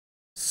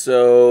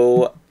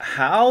So,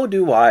 how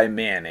do I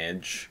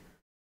manage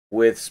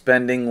with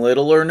spending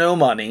little or no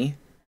money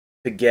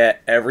to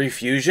get every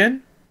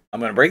fusion? I'm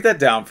going to break that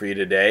down for you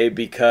today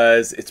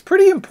because it's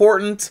pretty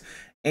important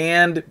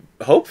and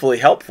hopefully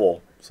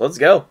helpful. So let's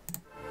go.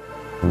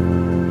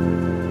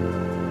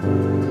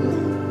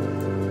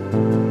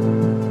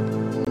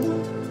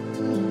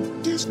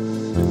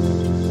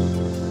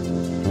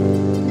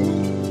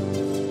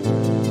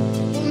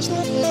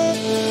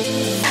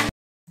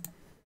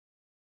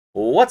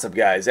 What's up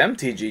guys,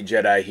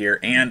 MtgJedi here,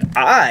 and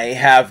I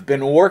have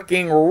been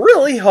working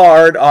really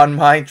hard on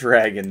my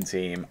dragon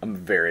team. I'm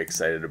very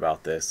excited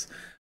about this.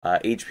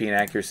 HP and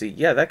accuracy,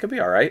 yeah, that could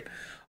be alright.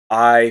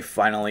 I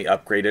finally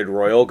upgraded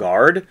Royal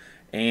Guard,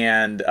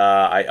 and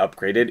I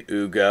upgraded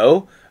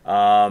Ugo.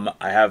 I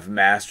have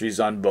masteries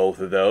on both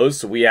of those,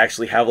 so we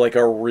actually have like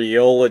a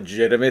real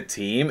legitimate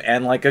team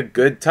and like a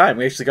good time.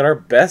 We actually got our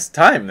best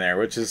time there,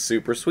 which is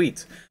super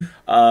sweet.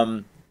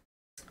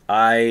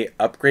 I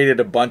upgraded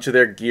a bunch of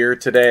their gear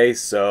today,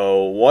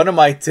 so one of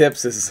my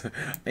tips is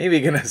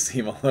maybe going to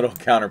seem a little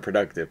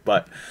counterproductive,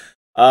 but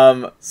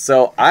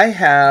so I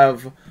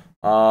have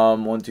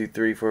 1, 2,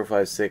 3, 4,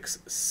 5, 6,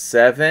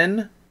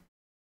 7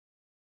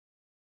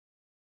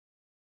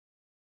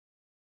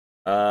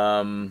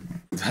 I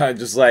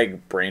just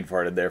like brain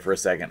farted there for a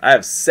second. I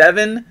have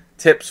 7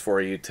 tips for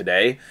you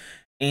today,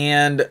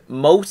 and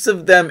most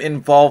of them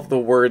involve the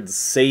word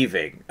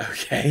saving,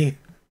 okay?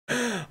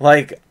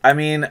 Like, I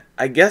mean,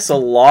 I guess a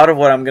lot of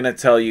what I'm going to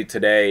tell you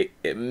today,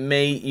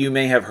 you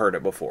may have heard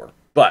it before.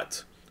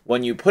 But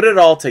when you put it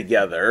all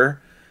together,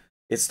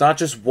 it's not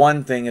just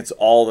one thing, it's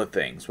all the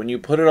things. When you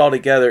put it all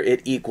together,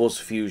 it equals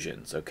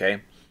fusions,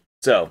 okay?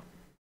 So,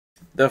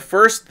 the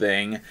first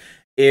thing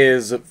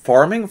is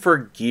farming for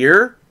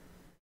gear,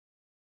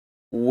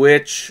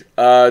 which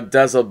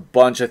does a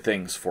bunch of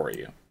things for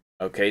you.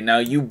 Okay, now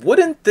you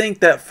wouldn't think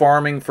that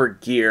farming for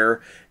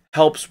gear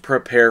helps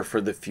prepare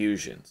for the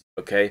fusions,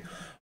 okay?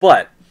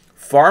 But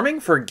farming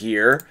for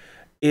gear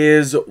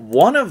is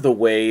one of the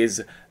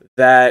ways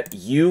that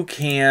you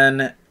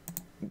can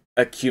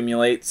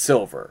accumulate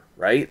silver,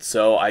 right?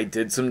 So I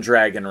did some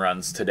dragon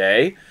runs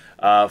today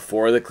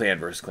for the Clan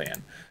vs.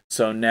 Clan.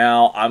 So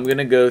now I'm going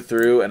to go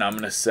through and I'm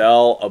going to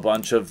sell a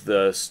bunch of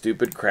the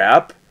stupid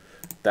crap.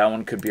 That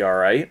one could be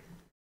alright.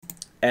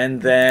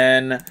 And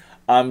then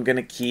I'm going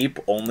to keep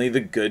only the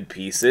good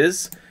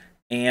pieces,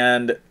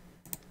 and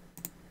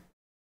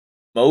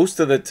most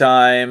of the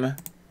time,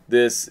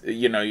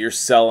 you're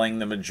selling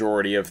the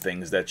majority of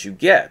things that you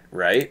get,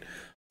 right?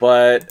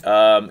 But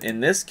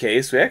in this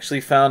case, we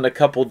actually found a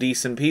couple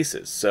decent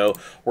pieces. So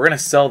we're going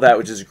to sell that,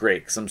 which is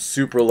great, because I'm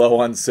super low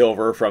on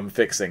silver from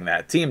fixing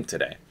that team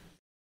today.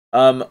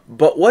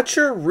 But what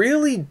you're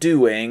really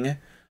doing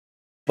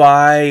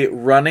by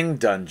running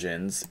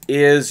dungeons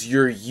is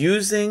you're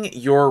using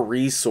your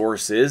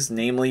resources,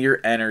 namely your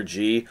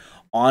energy,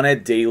 on a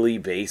daily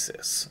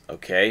basis,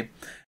 okay?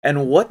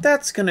 And what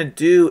that's going to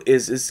do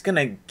is it's going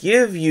to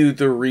give you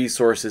the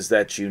resources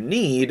that you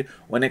need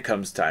when it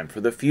comes time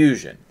for the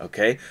fusion,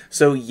 okay?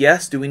 So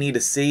yes, do we need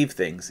to save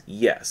things?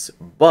 Yes,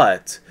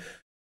 but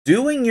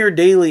doing your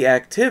daily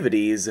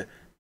activities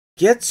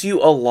gets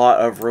you a lot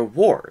of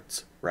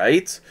rewards,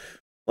 right?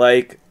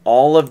 Like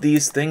all of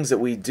these things that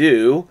we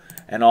do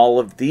and all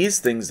of these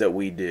things that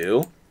we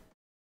do,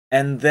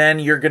 and then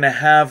you're going to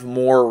have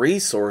more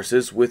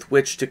resources with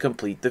which to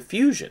complete the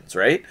fusions,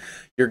 right?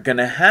 You're going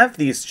to have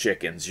these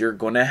chickens. You're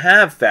going to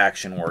have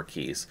faction war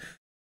keys.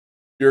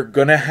 You're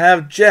going to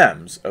have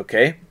gems,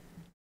 okay?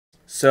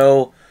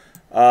 So,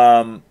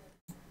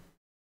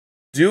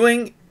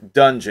 doing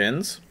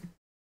dungeons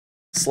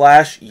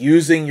 /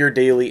 using your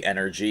daily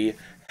energy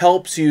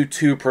helps you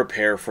to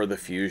prepare for the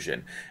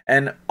fusion.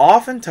 And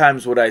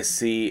oftentimes what I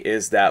see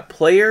is that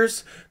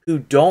players who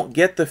don't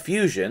get the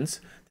fusions,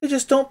 they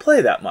just don't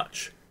play that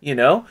much, you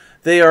know?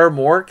 They are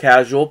more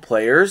casual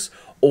players,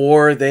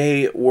 or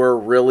they were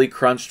really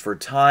crunched for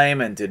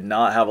time and did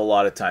not have a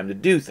lot of time to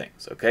do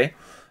things, okay?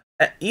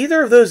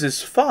 Either of those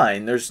is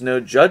fine, there's no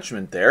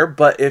judgment there,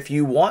 but if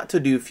you want to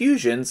do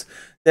fusions,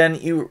 then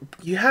you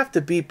have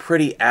to be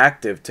pretty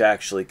active to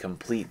actually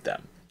complete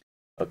them,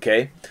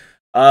 okay?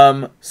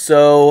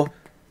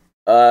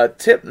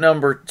 Tip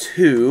number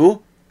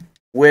 2,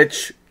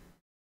 which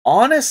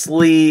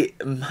honestly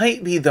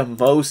might be the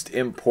most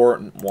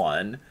important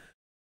one,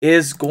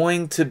 is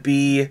going to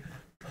be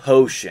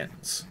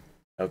potions.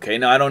 Okay,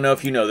 now I don't know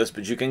if you know this,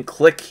 but you can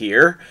click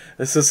here.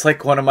 This is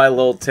like one of my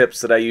little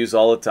tips that I use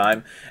all the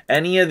time.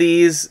 Any of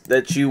these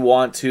that you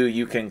want to,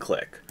 you can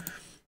click.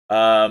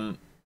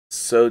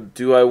 So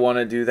do I want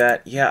to do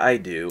that? Yeah, I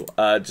do.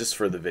 Just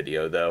for the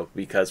video though,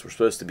 because we're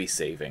supposed to be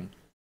saving.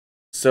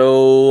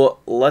 So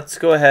let's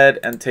go ahead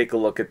and take a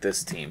look at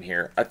this team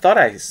here. I thought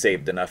I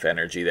saved enough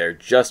energy there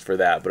just for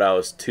that, but I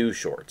was too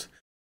short.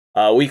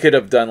 We could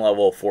have done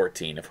level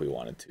 14 if we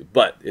wanted to,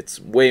 but it's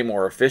way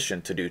more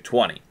efficient to do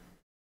 20.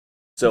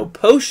 So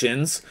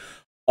potions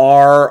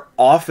are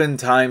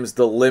oftentimes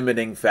the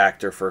limiting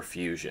factor for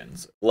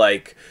fusions.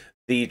 Like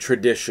the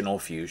traditional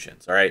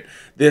fusions, all right?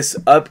 This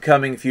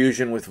upcoming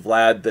fusion with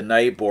Vlad the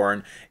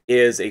Nightborn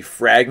is a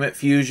fragment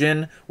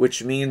fusion,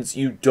 which means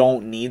you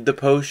don't need the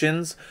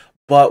potions,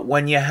 but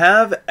when you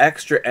have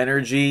extra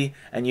energy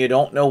and you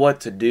don't know what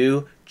to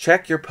do,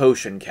 check your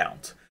potion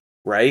count,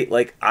 right?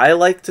 Like, I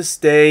like to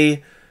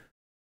stay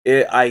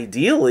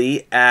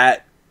ideally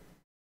at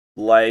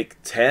like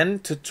 10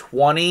 to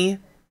 20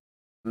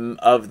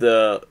 of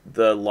the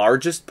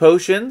largest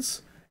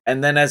potions,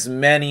 and then as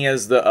many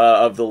as the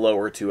of the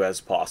lower two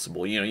as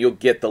possible. You know, you'll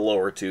get the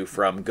lower two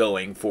from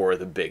going for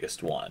the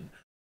biggest one,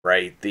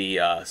 right? The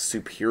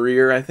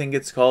superior, I think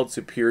it's called,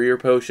 superior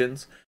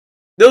potions.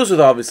 Those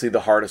are obviously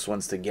the hardest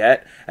ones to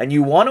get, and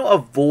you want to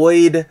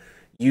avoid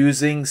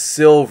using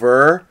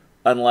silver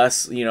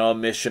unless, you know, a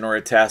mission or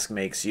a task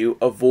makes you.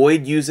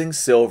 Avoid using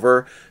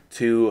silver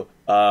to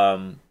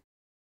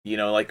you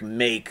know, like,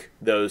 make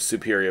those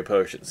superior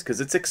potions,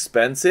 because it's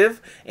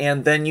expensive,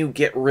 and then you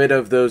get rid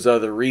of those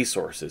other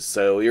resources,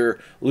 so you're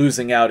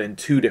losing out in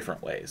two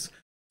different ways.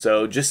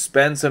 So just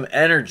spend some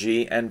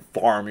energy and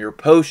farm your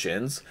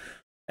potions,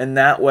 and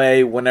that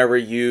way, whenever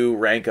you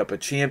rank up a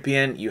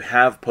champion, you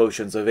have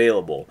potions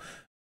available.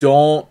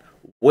 Don't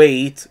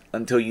wait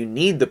until you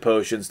need the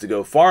potions to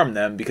go farm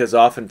them, because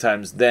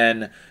oftentimes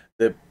then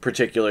the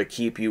particular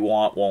keep you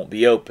want won't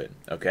be open,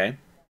 okay?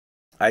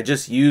 I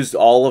just used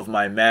all of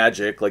my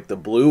magic, like the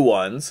blue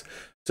ones,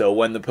 so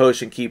when the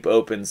potion keep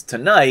opens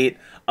tonight,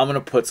 I'm going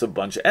to put some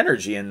bunch of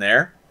energy in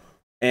there,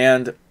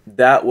 and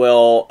that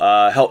will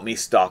help me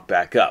stock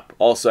back up.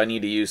 Also, I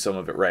need to use some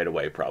of it right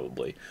away,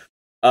 probably,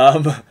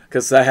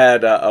 because I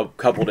had a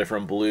couple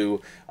different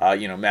blue,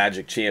 you know,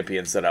 magic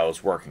champions that I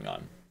was working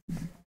on.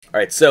 All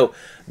right, so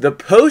the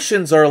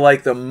potions are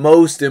like the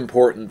most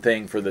important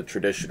thing for the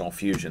traditional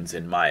fusions,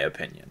 in my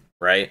opinion,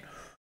 right?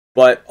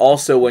 But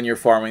also, when you're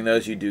farming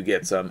those, you do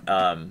get some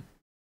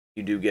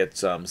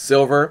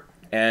silver,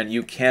 and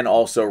you can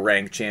also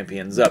rank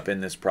champions up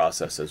in this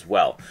process as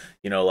well.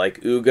 You know,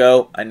 like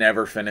Ugo, I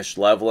never finished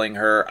leveling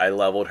her. I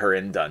leveled her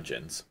in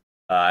dungeons.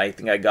 I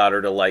think I got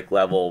her to like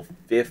level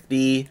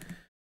 50,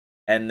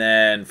 and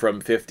then from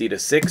 50 to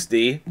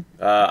 60,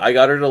 I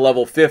got her to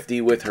level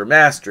 50 with her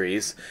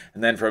masteries,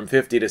 and then from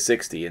 50 to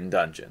 60 in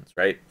dungeons,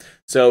 right?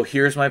 So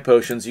here's my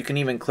potions. You can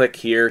even click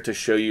here to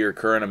show you your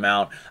current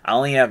amount. I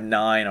only have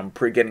 9. I'm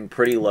getting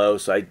pretty low,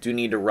 so I do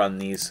need to run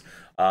these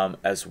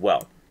as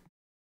well.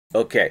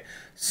 Okay,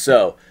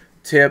 so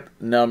tip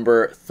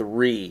number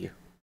 3.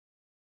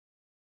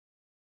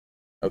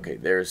 Okay,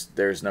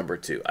 there's number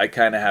 2. I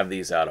kind of have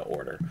these out of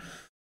order.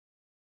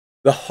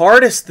 The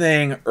hardest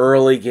thing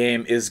early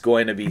game is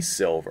going to be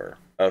silver,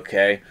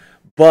 okay?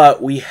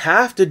 But we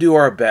have to do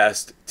our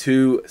best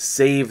to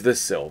save the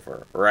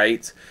silver,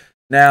 right?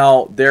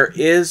 Now, there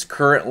is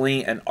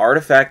currently an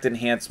artifact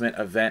enhancement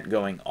event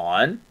going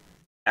on.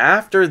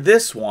 After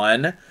this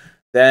one,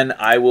 then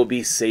I will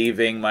be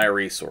saving my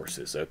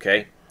resources,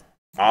 okay?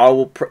 I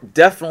will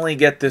definitely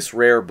get this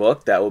rare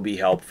book. That will be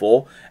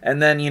helpful.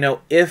 And then, you know,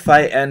 if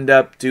I end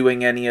up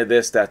doing any of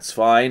this, that's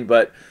fine,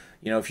 but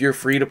you know, if you're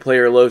free to play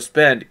or low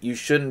spend, you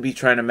shouldn't be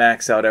trying to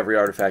max out every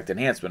artifact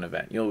enhancement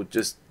event.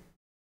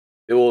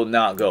 It will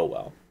not go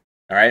well.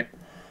 All right.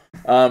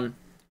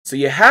 So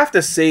you have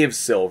to save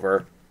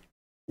silver.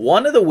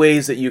 One of the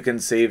ways that you can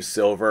save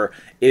silver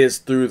is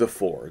through the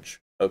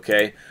forge.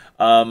 Okay.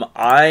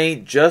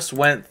 I just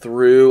went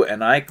through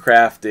and I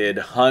crafted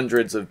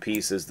hundreds of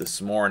pieces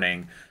this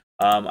morning.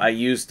 I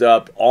used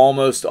up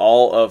almost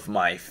all of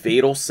my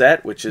fatal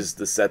set, which is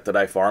the set that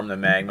I farmed, the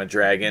magma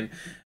dragon.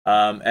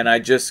 And I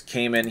just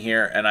came in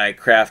here and I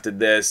crafted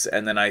this,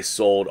 and then I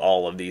sold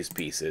all of these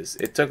pieces.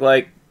 It took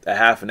like a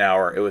half an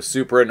hour. It was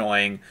super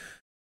annoying,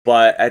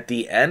 but at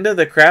the end of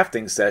the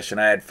crafting session,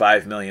 I had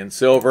 5 million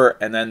silver,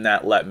 and then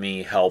that let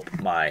me help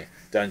my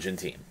dungeon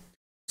team.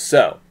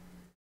 So,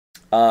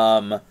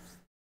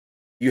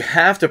 you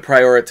have to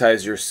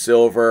prioritize your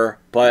silver,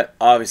 but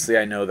obviously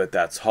I know that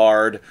that's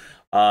hard.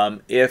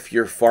 If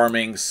you're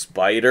farming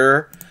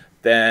spider,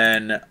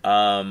 then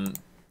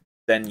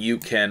you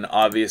can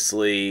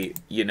obviously,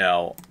 you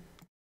know,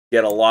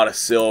 get a lot of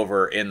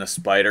silver in the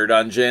spider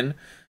dungeon.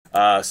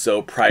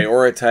 So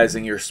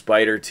prioritizing your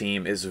spider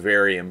team is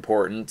very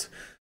important.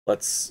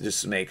 Let's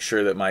just make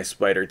sure that my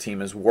spider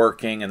team is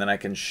working, and then I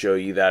can show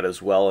you that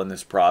as well in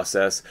this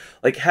process.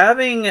 Like,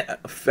 having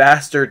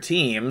faster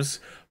teams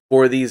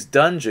for these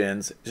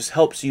dungeons just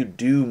helps you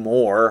do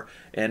more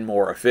and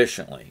more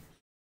efficiently.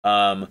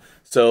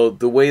 So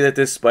the way that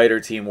this spider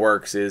team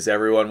works is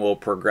everyone will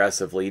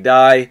progressively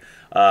die.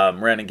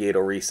 Renegade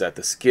will reset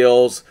the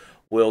skills.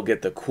 We'll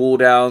get the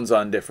cooldowns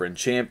on different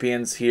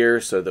champions here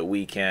so that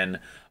we can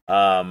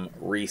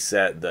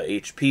reset the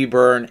HP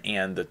burn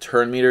and the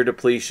turn meter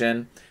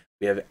depletion.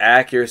 We have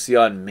accuracy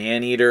on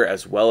Maneater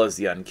as well as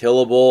the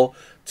Unkillable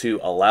to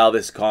allow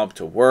this comp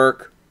to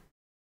work.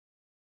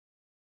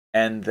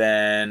 And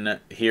then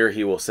here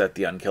he will set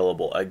the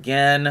Unkillable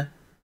again.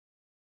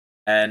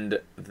 And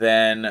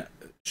then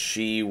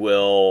she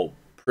will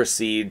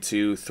proceed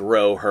to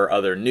throw her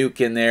other nuke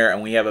in there,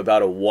 and we have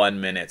about a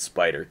 1-minute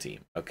spider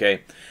team,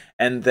 okay?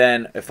 And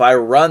then if I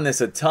run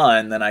this a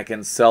ton, then I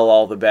can sell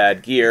all the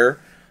bad gear.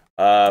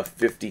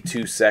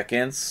 52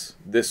 seconds.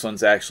 This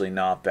one's actually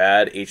not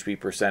bad. HP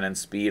percent and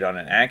speed on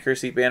an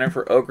accuracy banner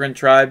for Ogryn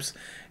tribes,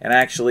 and I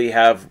actually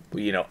have,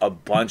 you know, a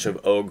bunch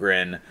of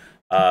Ogryn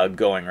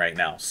going right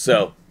now.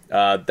 So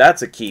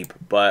that's a keep.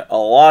 But a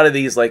lot of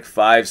these like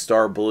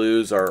 5-star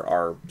blues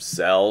are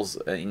sells.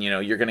 And, you know,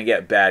 you're gonna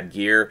get bad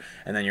gear,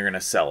 and then you're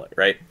gonna sell it,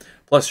 right?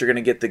 Plus, you're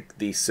gonna get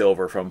the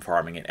silver from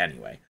farming it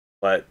anyway.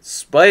 But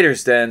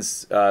Spider's Den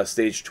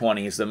stage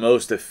 20 is the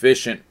most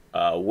efficient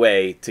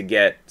way to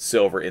get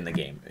silver in the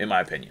game, in my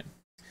opinion.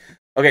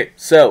 Okay,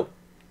 so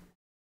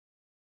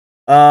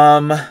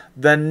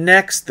the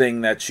next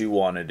thing that you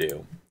want to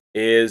do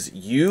is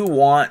you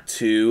want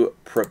to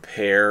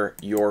prepare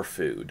your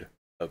food.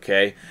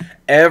 Okay,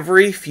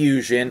 every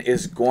fusion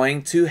is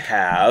going to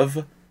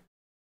have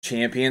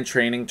champion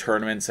training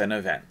tournaments and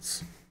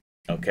events.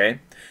 Okay,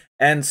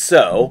 and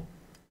so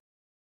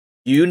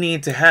you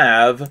need to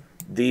have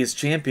these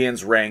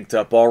champions ranked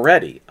up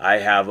already. I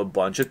have a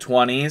bunch of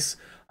 20s,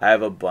 I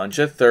have a bunch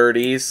of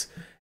 30s,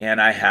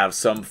 and I have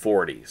some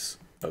 40s,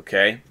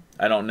 okay?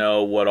 I don't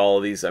know what all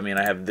of these, I mean,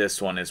 I have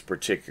this one is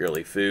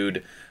particularly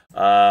food.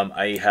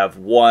 I have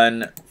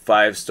one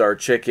 5-star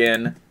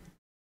chicken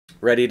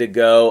ready to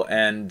go,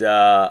 and,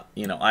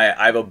 you know,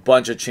 I have a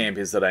bunch of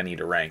champions that I need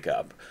to rank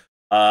up.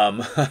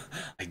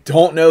 I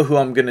don't know who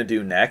I'm going to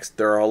do next.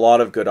 There are a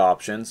lot of good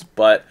options,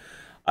 but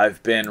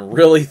I've been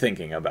really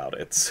thinking about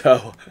it,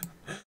 so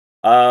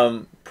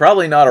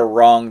probably not a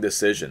wrong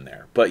decision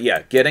there. But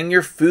yeah, getting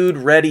your food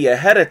ready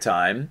ahead of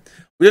time,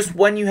 just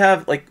when you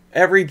have, like,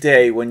 every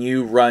day when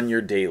you run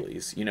your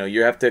dailies, you know,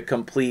 you have to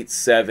complete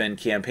 7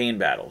 campaign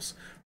battles.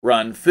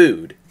 Run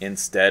food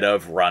instead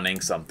of running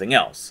something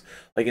else.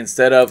 Like,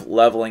 instead of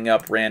leveling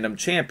up random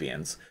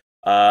champions,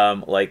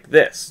 like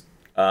this.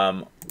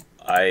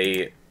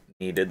 I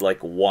needed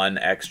like 1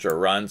 extra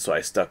run, so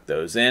I stuck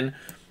those in.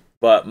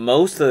 But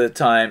most of the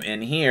time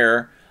in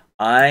here,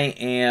 I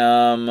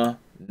am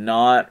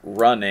not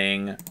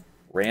running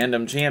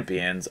random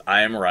champions.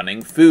 I am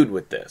running food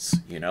with this.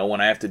 You know,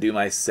 when I have to do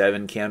my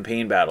 7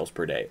 campaign battles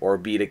per day, or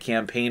beat a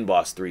campaign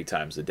boss 3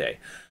 times a day,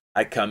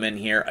 I come in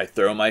here, I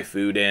throw my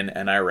food in,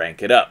 and I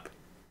rank it up.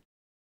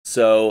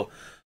 So,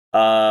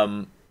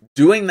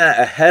 doing that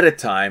ahead of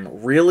time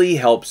really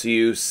helps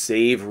you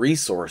save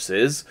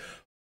resources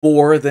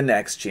for the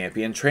next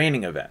champion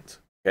training event,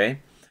 okay?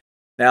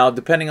 Now,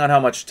 depending on how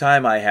much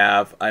time I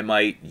have, I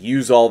might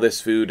use all this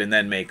food and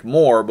then make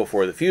more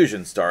before the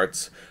fusion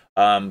starts,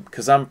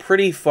 because I'm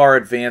pretty far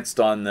advanced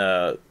on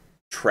the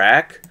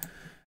track,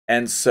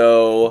 and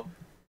so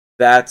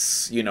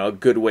that's, you know, a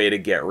good way to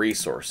get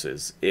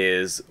resources,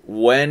 is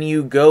when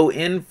you go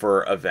in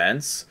for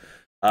events,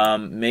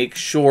 make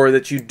sure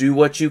that you do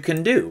what you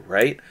can do,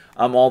 right?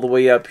 I'm all the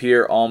way up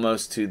here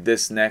almost to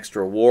this next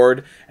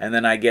reward, and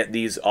then I get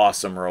these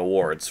awesome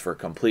rewards for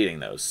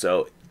completing those.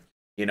 So,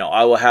 you know,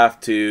 I will have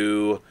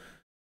to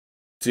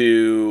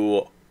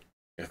do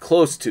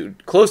close to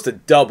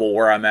double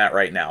where I'm at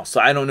right now. So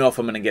I don't know if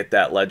I'm going to get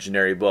that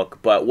legendary book,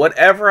 but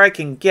whatever I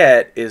can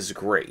get is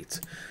great.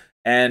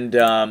 And,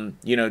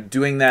 you know,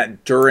 doing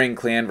that during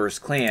clan versus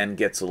clan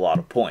gets a lot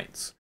of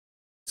points.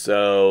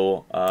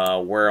 So,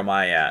 where am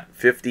I at?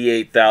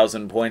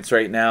 58,000 points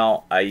right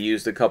now. I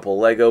used a couple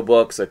Lego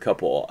books, a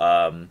couple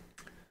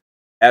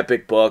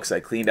epic books. I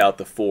cleaned out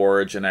the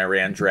forge, and I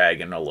ran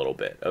dragon a little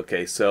bit.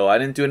 Okay, so I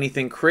didn't do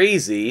anything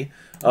crazy,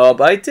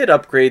 but I did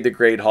upgrade the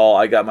Great Hall.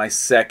 I got my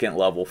 2nd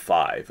level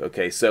 5.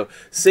 Okay, so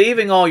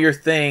saving all your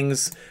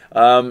things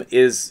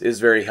is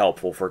very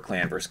helpful for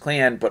clan versus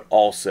clan, but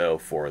also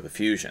for the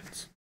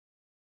fusions.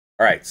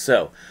 All right,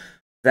 so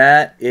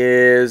that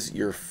is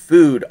your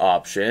food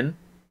option.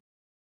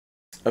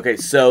 Okay,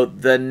 so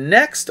the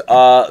next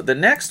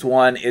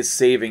one is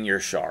saving your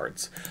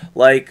shards.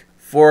 Like,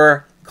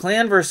 for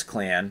clan versus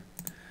clan,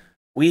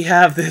 we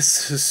have this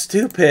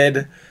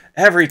stupid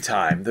every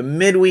time. The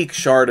midweek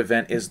shard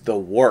event is the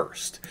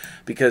worst,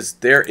 because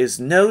there is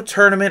no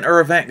tournament or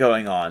event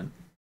going on.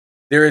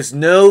 There is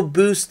no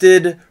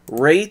boosted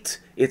rate.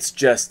 It's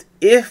just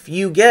if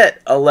you get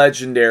a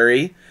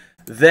legendary,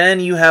 then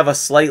you have a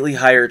slightly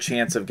higher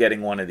chance of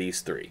getting one of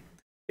these 3.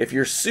 If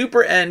you're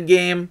super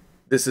endgame,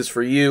 this is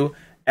for you.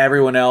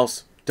 Everyone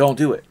else, don't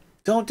do it.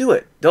 Don't do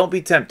it. Don't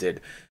be tempted.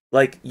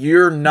 Like,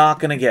 you're not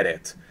going to get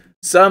it.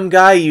 Some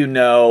guy you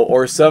know,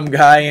 or some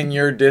guy in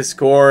your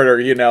Discord, or,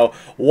 you know,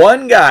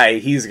 one guy,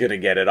 he's going to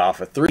get it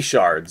off of 3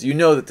 shards. You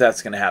know that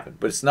that's going to happen,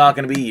 but it's not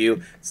going to be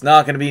you. It's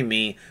not going to be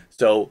me,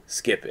 so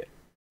skip it,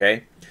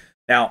 okay?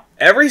 Now,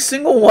 every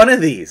single one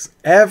of these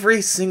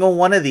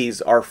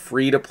are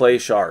free-to-play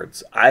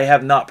shards. I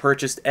have not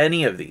purchased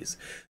any of these.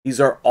 These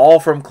are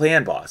all from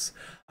Clan Boss.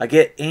 I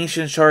get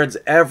ancient shards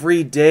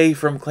every day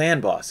from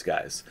Clan Boss,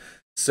 guys.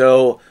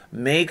 So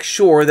make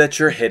sure that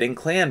you're hitting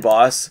Clan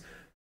Boss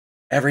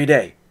every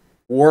day.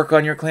 Work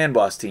on your Clan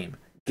Boss team.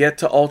 Get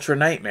to Ultra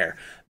Nightmare.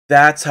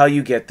 That's how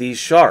you get these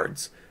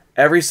shards.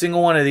 Every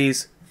single one of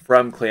these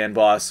from Clan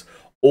Boss,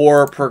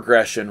 or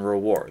progression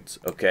rewards,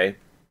 okay?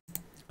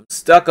 I'm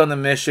stuck on the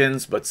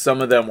missions, but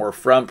some of them were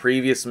from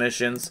previous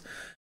missions.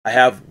 I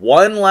have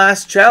one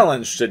last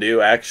challenge to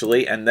do,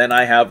 actually, and then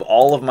I have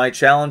all of my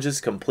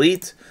challenges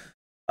complete.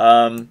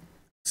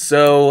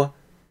 So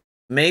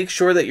make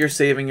sure that you're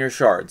saving your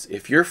shards.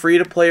 If you're free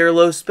to play or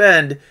low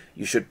spend,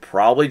 you should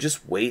probably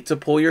just wait to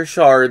pull your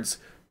shards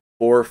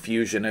for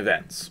fusion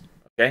events,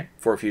 okay?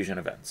 For fusion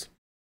events.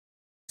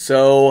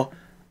 So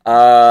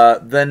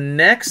the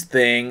next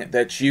thing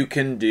that you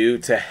can do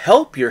to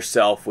help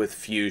yourself with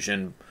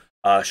fusion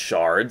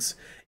shards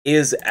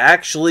is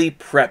actually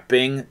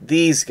prepping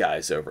these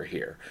guys over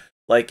here.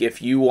 Like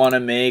if you want to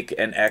make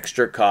an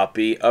extra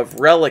copy of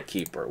Relic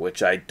Keeper,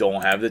 which I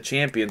don't have the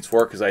champions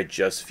for because I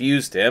just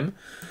fused him,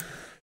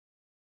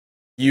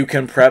 you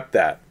can prep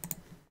that.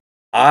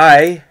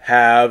 I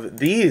have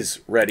these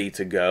ready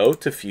to go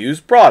to fuse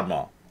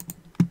Broadmaw.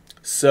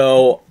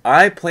 So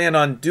I plan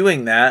on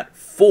doing that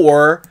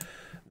for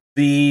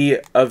the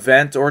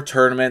event or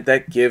tournament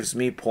that gives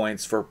me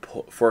points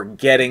for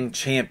getting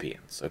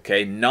champions,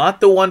 okay? Not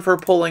the one for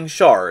pulling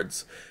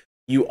shards.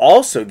 You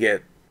also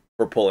get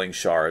for pulling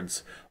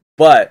shards,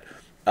 but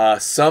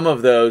some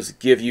of those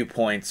give you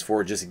points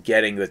for just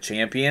getting the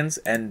champions,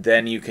 and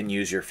then you can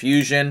use your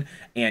fusion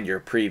and your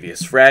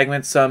previous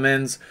fragment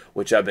summons,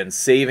 which I've been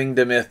saving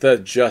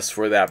Demitha just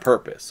for that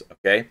purpose,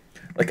 okay?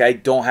 Like, I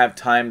don't have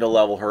time to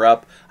level her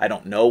up. I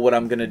don't know what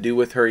I'm going to do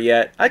with her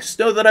yet. I just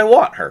know that I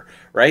want her,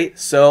 right?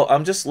 So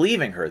I'm just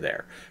leaving her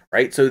there,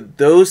 right? So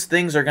those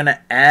things are going to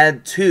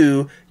add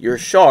to your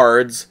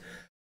shards.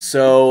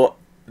 So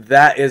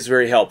that is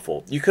very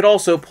helpful. You could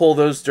also pull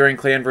those during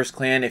clan versus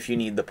clan if you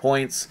need the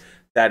points.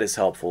 That is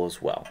helpful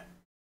as well.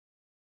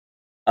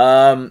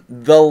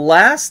 The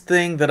last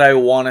thing that I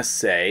want to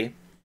say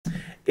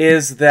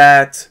is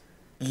that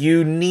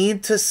you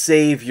need to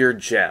save your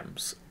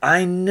gems.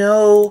 I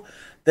know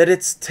that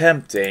it's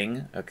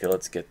tempting, okay,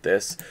 let's get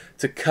this,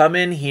 to come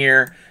in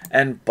here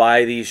and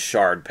buy these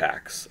shard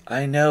packs.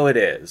 I know it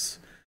is.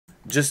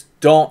 Just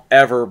don't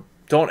ever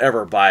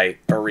buy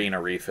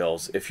arena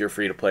refills if you're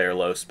free to play or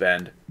low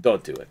spend.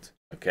 Don't do it,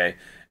 okay?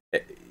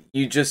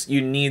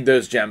 You need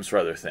those gems for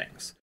other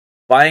things.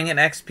 Buying an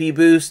XP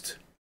boost,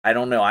 I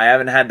don't know. I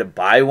haven't had to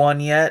buy one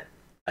yet.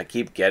 I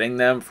keep getting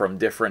them from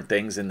different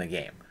things in the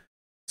game.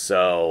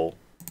 So,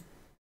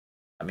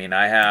 I mean,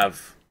 I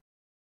have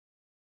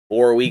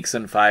 4 weeks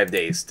and 5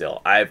 days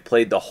still. I've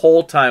played the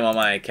whole time on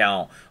my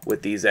account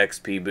with these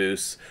XP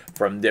boosts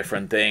from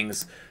different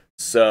things.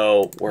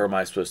 So, where am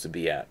I supposed to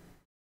be at?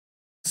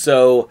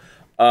 So,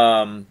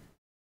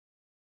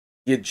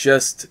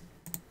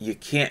 you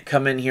can't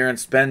come in here and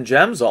spend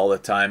gems all the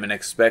time and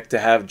expect to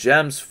have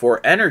gems for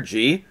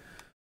energy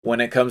when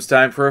it comes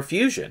time for a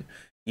fusion.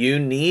 You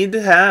need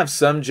to have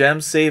some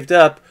gems saved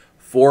up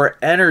for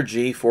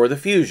energy for the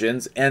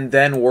fusions, and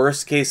then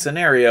worst case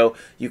scenario,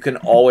 you can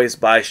always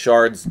buy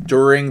shards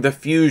during the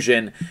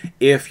fusion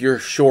if you're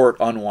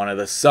short on one of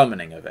the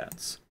summoning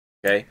events.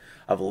 Okay?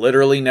 I've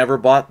literally never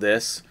bought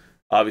this.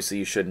 Obviously,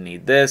 you shouldn't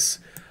need this.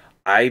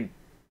 I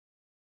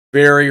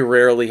very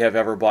rarely have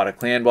ever bought a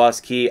clan boss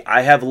key.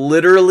 I have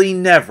literally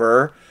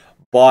never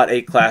bought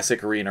a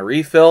classic arena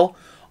refill.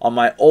 On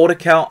my old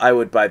account, I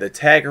would buy the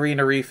tag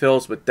arena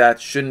refills, but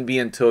that shouldn't be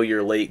until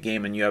you're late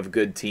game and you have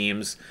good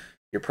teams.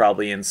 You're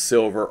probably in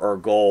silver or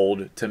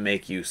gold to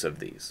make use of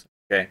these,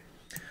 okay?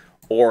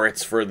 Or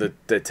it's for the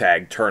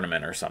tag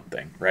tournament or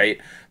something, right?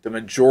 The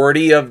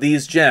majority of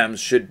these gems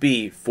should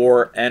be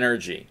for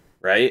energy,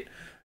 right?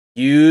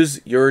 Use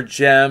your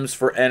gems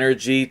for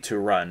energy to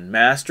run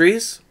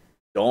masteries.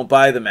 Don't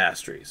buy the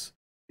masteries.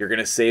 You're going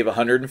to save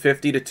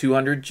 150 to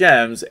 200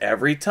 gems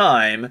every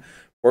time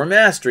for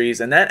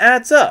masteries, and that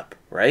adds up,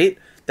 right?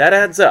 That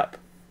adds up,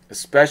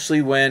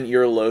 especially when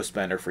you're a low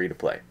spender free to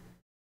play.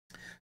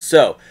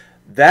 So,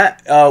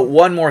 that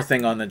one more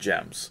thing on the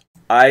gems.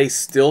 I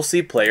still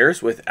see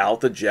players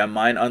without the gem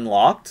mine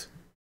unlocked.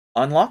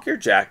 Unlock your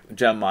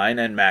gem mine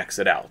and max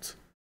it out.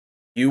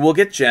 You will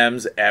get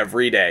gems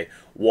every day.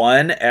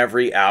 One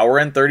every hour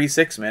and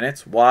 36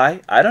 minutes.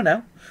 Why? I don't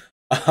know.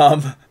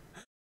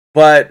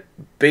 But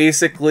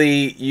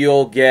basically,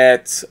 you'll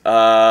get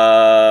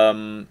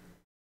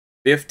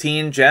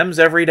 15 gems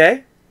every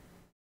day.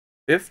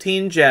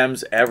 15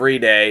 gems every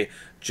day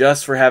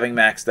just for having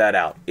maxed that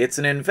out. It's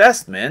an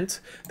investment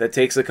that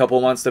takes a couple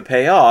months to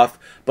pay off,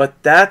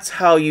 but that's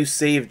how you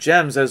save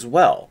gems as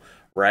well,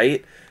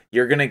 right?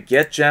 You're going to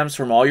get gems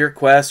from all your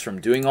quests,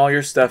 from doing all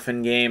your stuff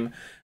in game,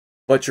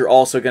 but you're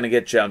also going to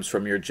get gems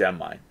from your gem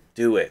mine.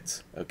 Do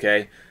it,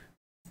 okay?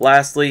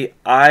 Lastly,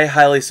 I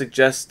highly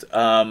suggest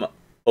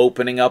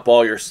opening up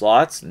all your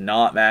slots,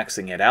 not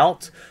maxing it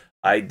out.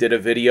 I did a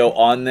video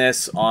on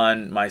this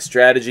on my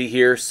strategy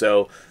here,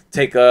 so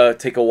take a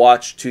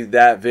watch to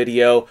that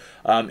video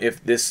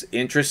if this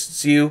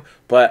interests you.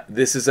 But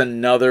this is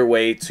another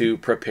way to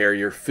prepare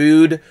your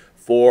food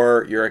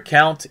for your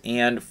account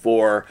and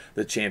for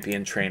the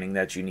champion training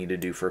that you need to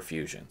do for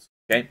fusions.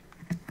 Okay.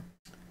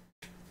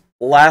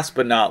 Last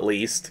but not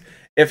least,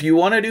 if you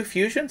want to do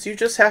fusions, you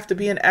just have to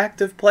be an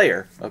active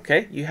player,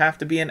 okay? You have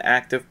to be an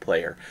active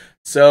player.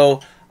 So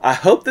I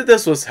hope that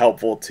this was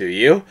helpful to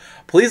you.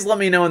 Please let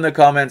me know in the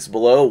comments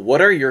below,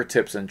 what are your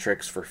tips and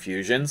tricks for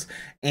fusions?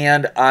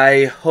 And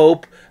I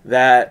hope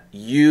that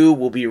you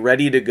will be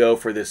ready to go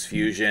for this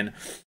fusion.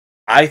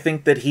 I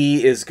think that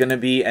he is going to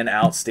be an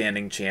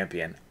outstanding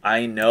champion.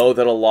 I know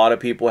that a lot of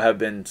people have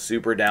been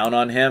super down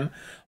on him,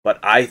 but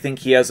I think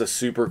he has a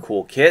super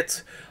cool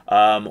kit.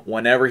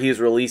 Whenever he's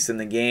released in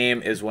the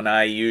game is when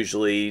I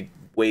usually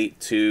wait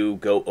to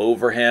go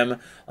over him.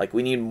 Like,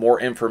 we need more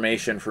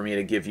information for me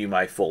to give you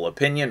my full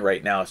opinion.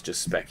 Right now it's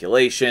just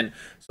speculation,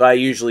 so I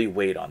usually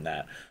wait on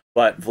that.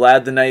 But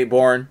Vlad the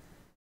Nightborn,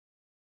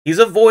 he's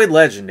a void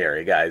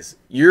legendary, guys.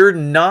 You're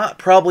not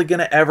probably going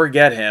to ever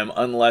get him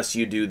unless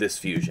you do this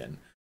fusion.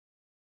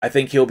 I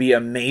think he'll be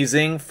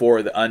amazing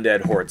for the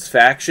Undead Hordes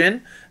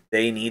faction.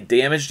 They need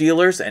damage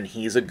dealers, and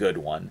he's a good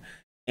one.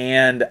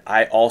 And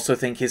I also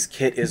think his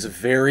kit is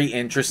very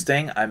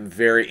interesting. I'm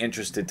very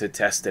interested to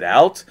test it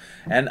out.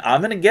 And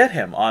I'm going to get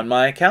him on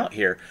my account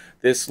here.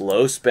 This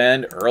low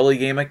spend early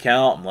game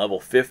account. I'm level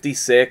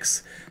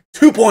 56,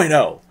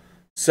 2.0.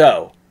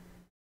 So,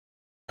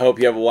 I hope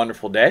you have a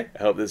wonderful day.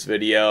 I hope this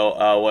video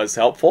was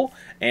helpful.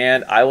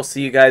 And I will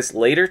see you guys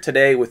later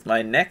today with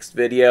my next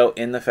video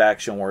in the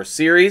Faction Wars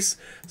series.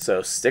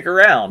 So stick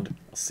around.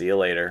 I'll see you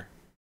later.